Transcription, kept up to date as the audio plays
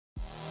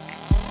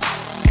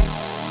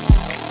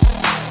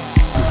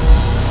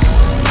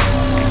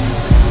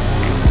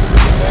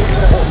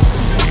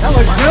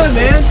good,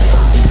 man.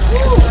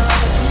 Woo.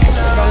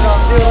 Got it all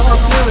sealed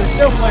off too, and it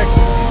still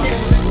flexes.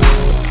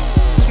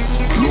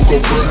 Luca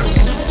Brass,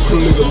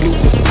 nigga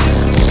Luca.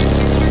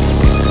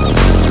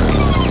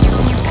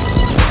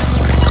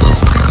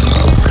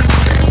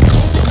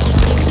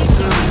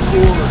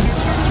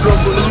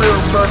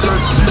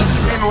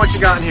 Name me what you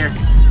got in here.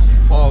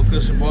 Paul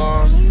cushion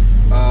bar,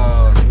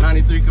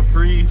 93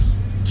 Caprice,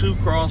 2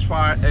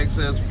 Crossfire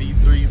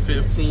Xsv3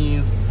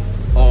 15s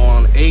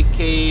on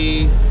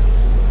 8K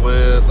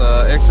with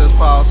XS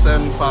Power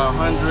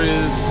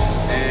 7500s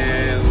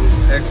and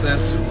XS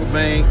Super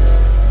Banks.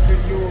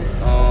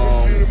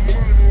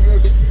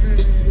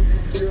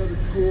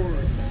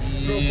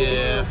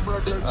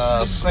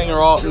 Singer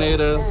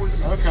Alternator.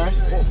 Okay.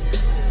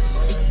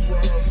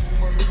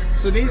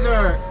 So these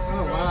are,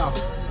 oh wow.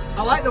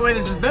 I like the way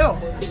this is built.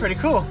 It's pretty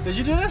cool. Did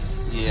you do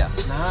this? Yeah.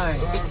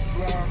 Nice.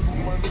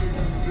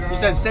 You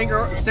said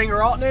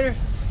Stinger Alternator?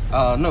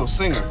 No,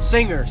 Singer.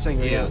 Singer,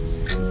 Yeah.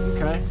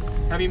 Okay.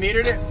 Have you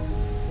metered it?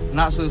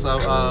 Not since I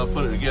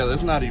put it together.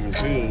 It's not even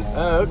tuned.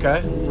 Oh,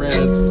 okay.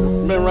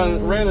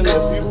 Ran into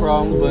a few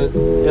problems, but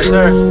yes,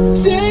 sir.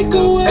 Take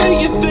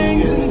away your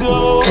things and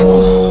go.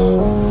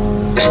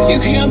 You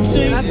can't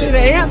take. Can I see the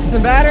amps, the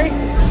battery?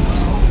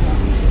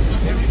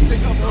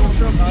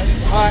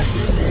 All right.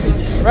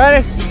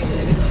 Ready?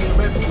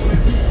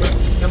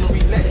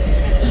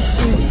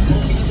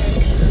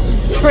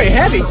 Pretty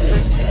heavy.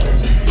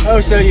 Oh,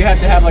 so you have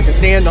to have like a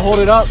stand to hold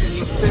it up?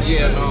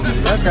 yeah, no.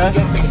 Okay.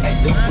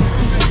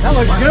 That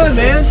looks good,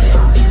 man.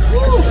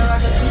 Woo.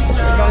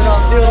 Got it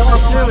all sealed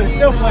off too, and it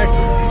still flexes.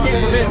 You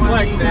can't prevent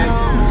flex, man.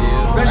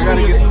 Yeah,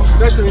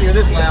 Especially when you're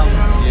this loud.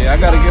 Yeah, I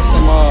gotta get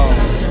some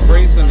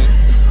bracing.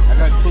 I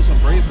gotta put some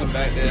bracing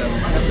back there.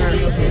 Yes, sir.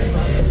 Yeah,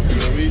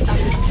 we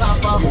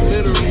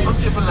literally.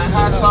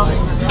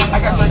 I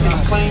got my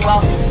things clean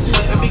out.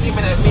 Let me give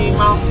me that mean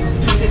mouth.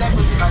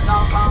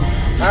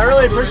 I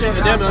really appreciate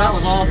the demo. That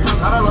was awesome.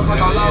 Yeah.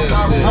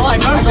 I like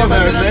most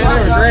demos, man. They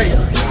were great.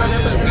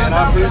 And I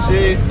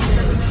appreciate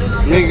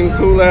making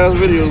cool ass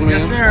videos, man.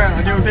 Yes, sir.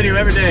 I do a video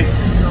every day.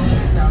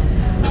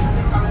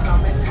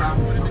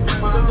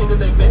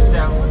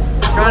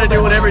 Trying to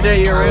do one every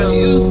day year round.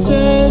 You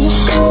said,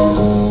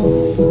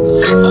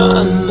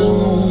 I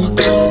know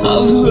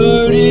I've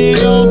heard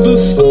it all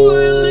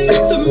before, at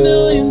least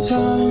 1,000,000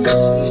 times.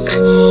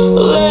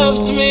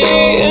 Left me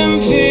in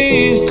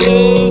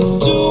pieces,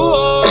 too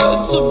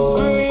hard to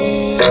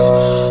breathe.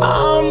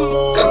 I'm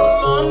on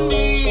my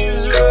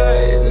knees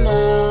right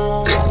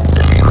now.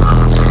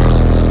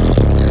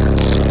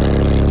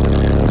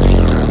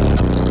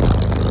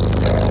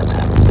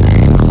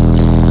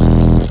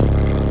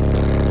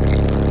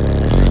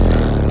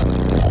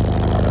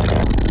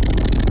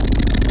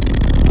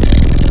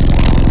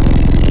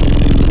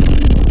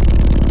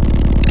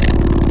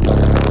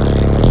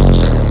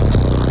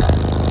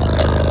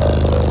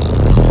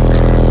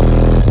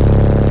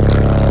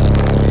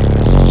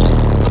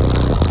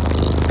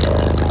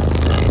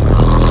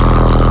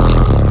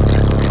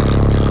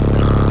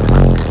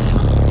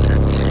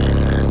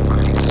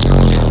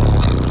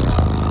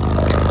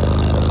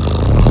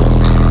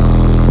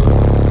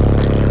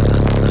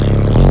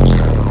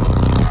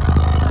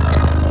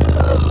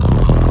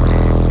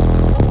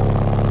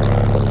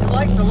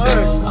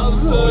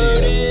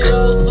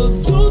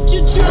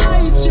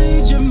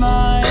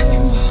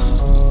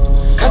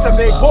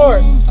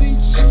 Port. Big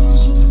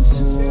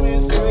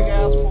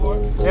ass port.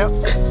 Yep.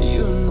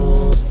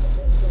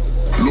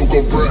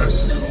 Luca Brass,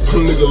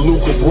 nigga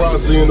Luca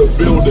Brass in the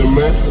building,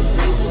 man.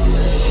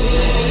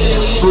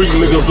 Street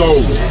niggas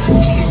on.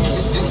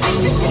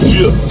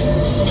 Yeah.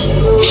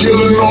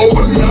 Killing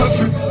over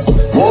nothing,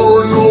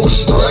 warring over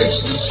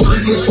stripes, the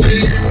street is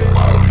speed.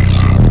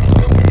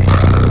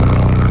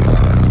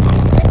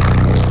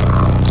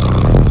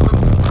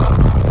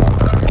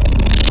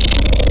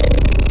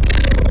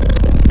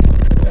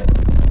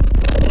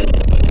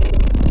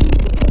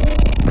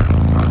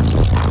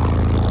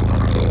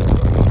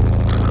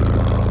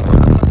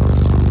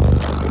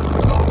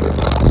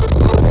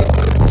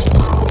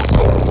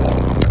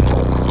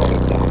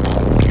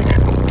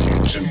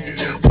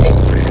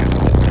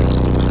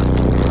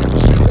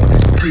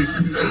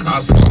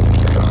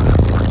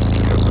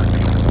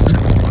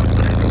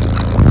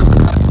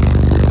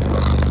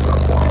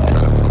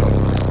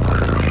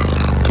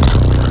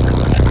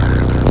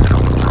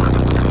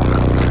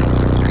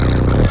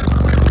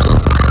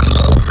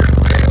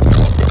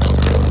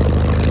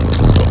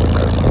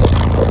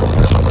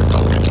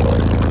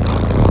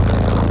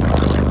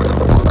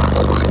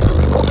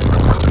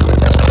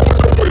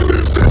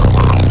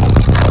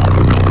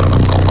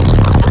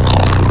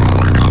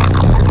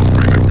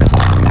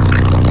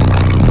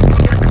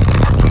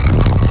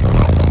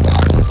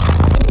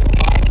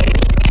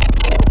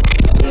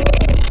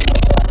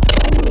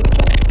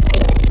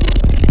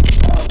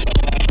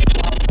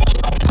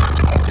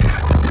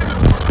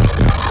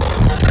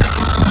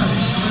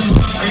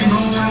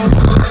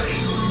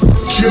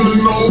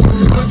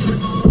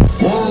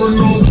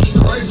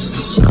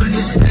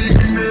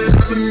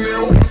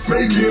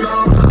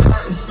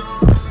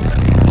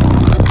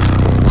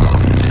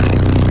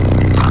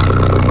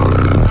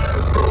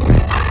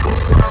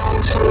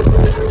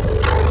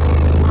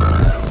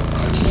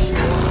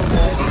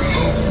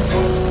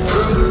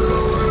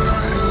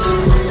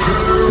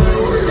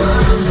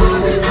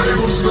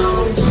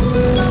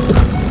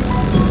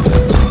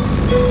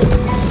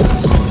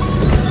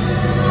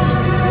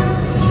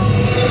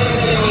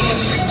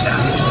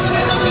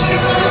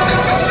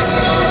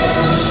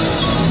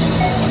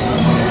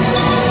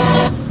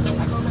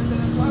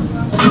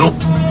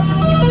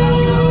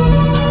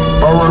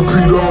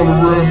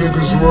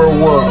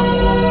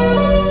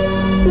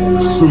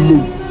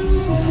 Salute.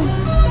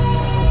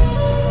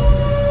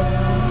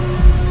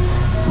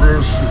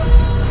 Real shit.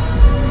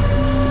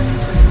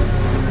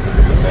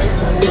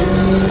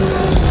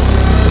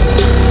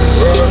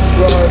 Ride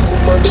slide for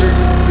my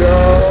niggas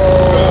down.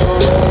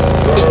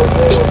 Drive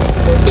off for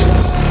my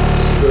niggas.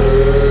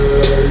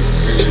 Stay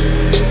skinny.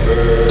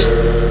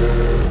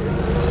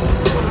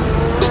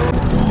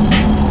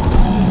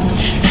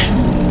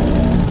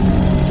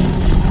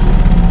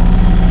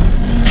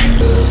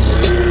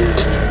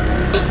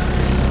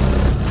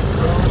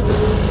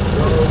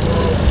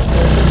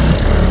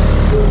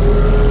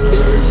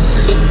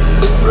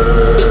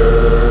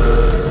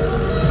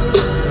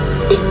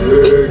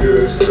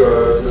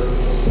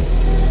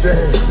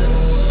 Damn,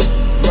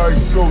 life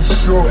so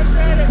short.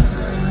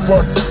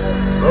 Fuck it,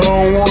 I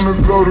don't wanna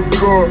go to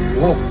court.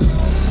 Whoa.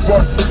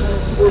 Fuck it,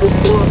 for the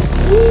money.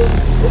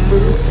 I'm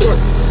in the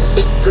bucket.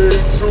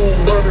 Paid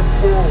 200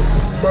 for it.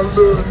 My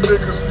little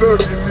nigga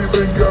stuck and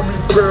even got me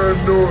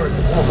paranoid.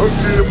 I'm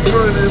getting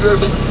money,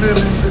 that's an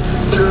any nigga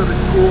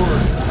category.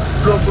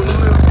 Double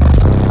limit.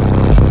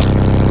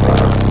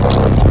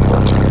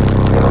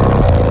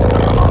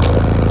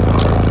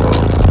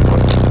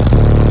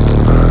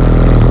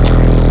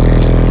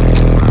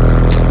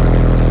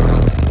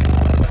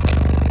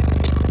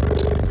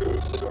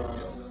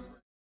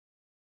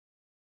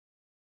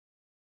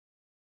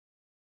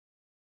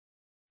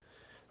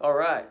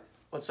 Alright,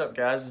 what's up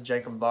guys, it's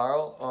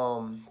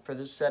JacobViral. For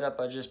this setup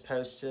I just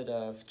posted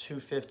of two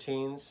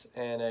 15s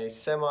and a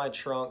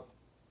semi-trunk,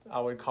 I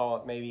would call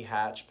it maybe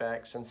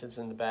hatchback since it's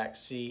in the back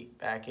seat,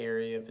 back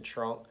area of the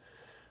trunk.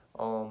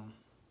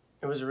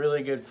 It was a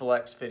really good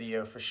flex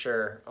video for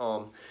sure.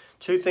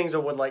 Two things I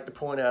would like to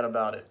point out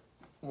about it.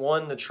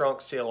 One, the trunk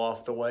seal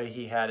off, the way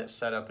he had it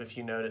set up, if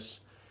you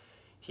notice,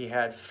 he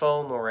had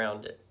foam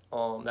around it.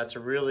 That's a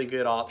really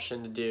good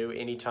option to do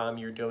anytime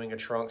you're doing a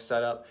trunk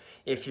setup.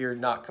 If you're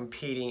not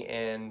competing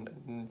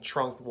in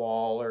trunk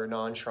wall or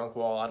non-trunk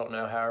wall, I don't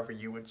know, however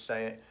you would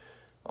say it.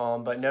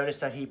 But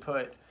notice that he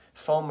put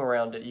foam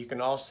around it. You can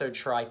also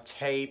try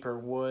tape or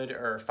wood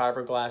or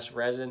fiberglass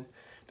resin.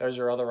 Those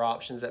are other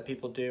options that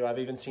people do. I've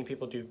even seen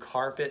people do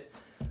carpet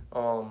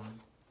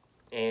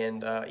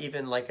and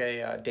even like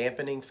a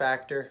dampening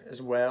factor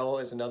as well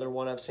is another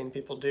one I've seen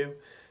people do.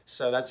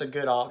 So that's a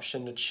good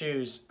option to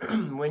choose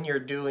when you're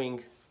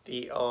doing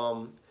the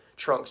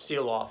trunk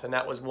seal off. And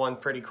that was one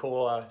pretty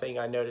cool thing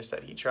I noticed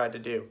that he tried to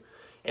do.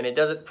 And it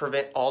doesn't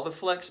prevent all the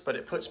flex, but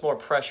it puts more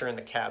pressure in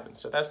the cabin.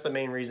 So that's the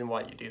main reason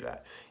why you do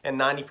that. And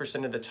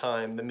 90% of the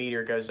time, the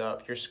meter goes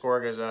up, your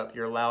score goes up,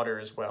 you're louder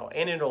as well.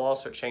 And it'll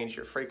also change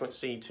your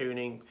frequency,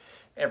 tuning,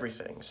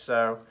 everything.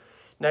 So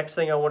next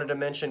thing I wanted to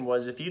mention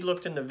was if you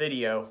looked in the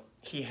video,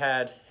 he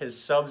had his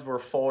subs were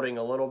folding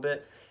a little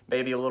bit.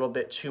 Maybe a little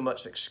bit too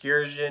much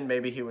excursion,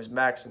 maybe he was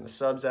maxing the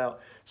subs out.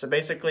 So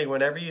basically,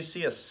 whenever you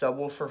see a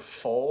subwoofer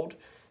fold,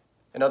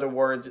 in other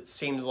words, it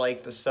seems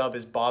like the sub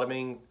is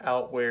bottoming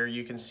out where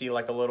you can see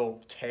like a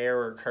little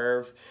tear or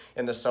curve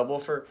in the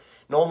subwoofer,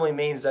 normally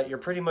means that you're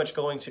pretty much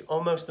going to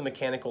almost the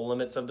mechanical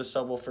limits of the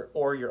subwoofer,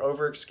 or you're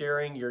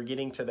over-excuring, you're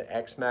getting to the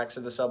X max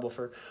of the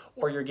subwoofer,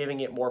 or you're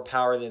giving it more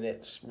power than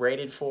it's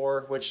rated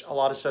for, which a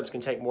lot of subs can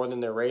take more than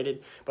they're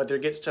rated, but there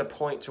gets to a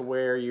point to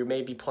where you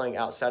may be playing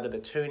outside of the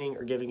tuning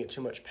or giving it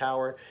too much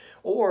power,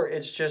 or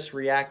it's just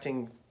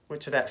reacting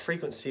to that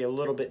frequency a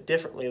little bit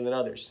differently than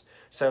others.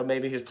 So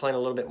maybe he was playing a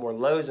little bit more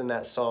lows in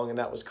that song, and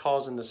that was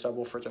causing the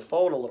subwoofer to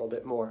fold a little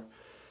bit more.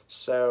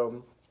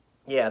 So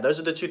yeah, those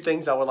are the two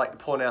things I would like to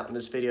point out in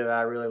this video that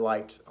I really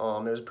liked. It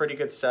was a pretty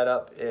good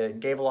setup. It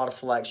gave a lot of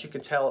flex. You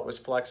could tell it was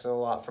flexing a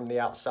lot from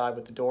the outside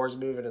with the doors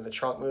moving and the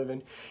trunk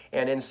moving.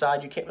 And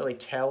inside you can't really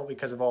tell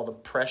because of all the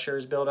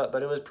pressures built up,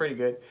 but it was pretty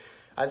good.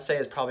 I'd say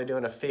it's probably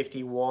doing a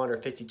 51 or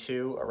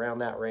 52 around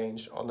that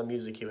range on the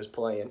music he was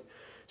playing.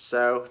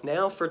 So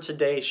now for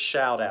today's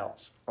shout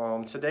outs.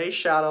 Today's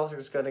shout out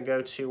is going to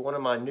go to one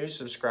of my new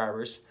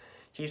subscribers.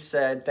 He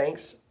said,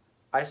 thanks,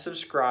 I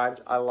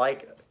subscribed. I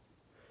like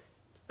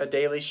a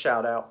daily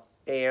shout out,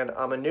 and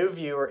I'm a new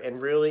viewer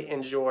and really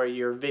enjoy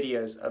your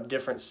videos of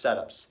different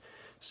setups.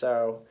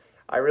 So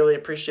I really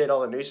appreciate all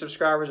the new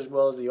subscribers as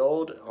well as the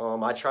old.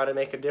 I try to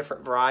make a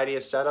different variety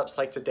of setups,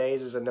 like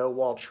today's is a no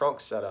wall trunk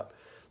setup.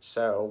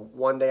 So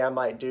one day I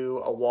might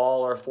do a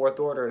wall or a fourth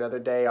order, another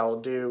day I'll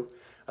do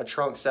a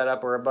trunk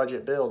setup or a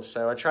budget build.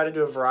 So I try to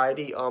do a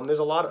variety. There's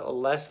a lot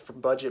less for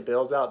budget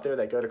builds out there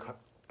that go to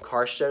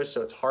car shows,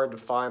 so it's hard to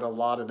find a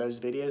lot of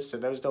those videos, so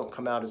those don't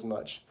come out as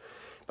much.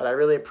 But I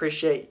really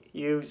appreciate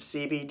you,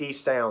 CBD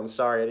Sounds.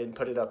 Sorry, I didn't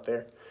put it up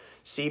there.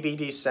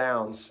 CBD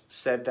Sounds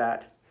said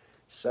that.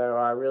 So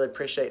I really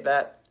appreciate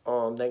that.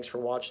 Thanks for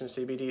watching,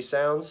 CBD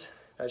Sounds.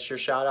 That's your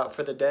shout out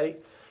for the day.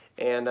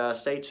 And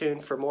stay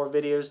tuned for more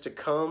videos to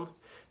come.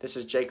 This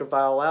is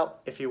JacobViral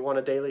out. If you want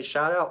a daily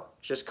shout out,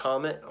 just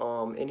comment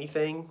on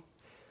anything.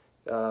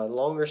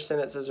 Longer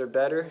sentences are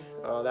better.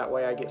 That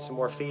way I get some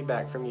more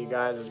feedback from you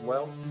guys as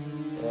well.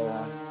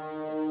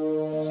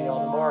 And see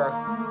y'all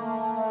tomorrow.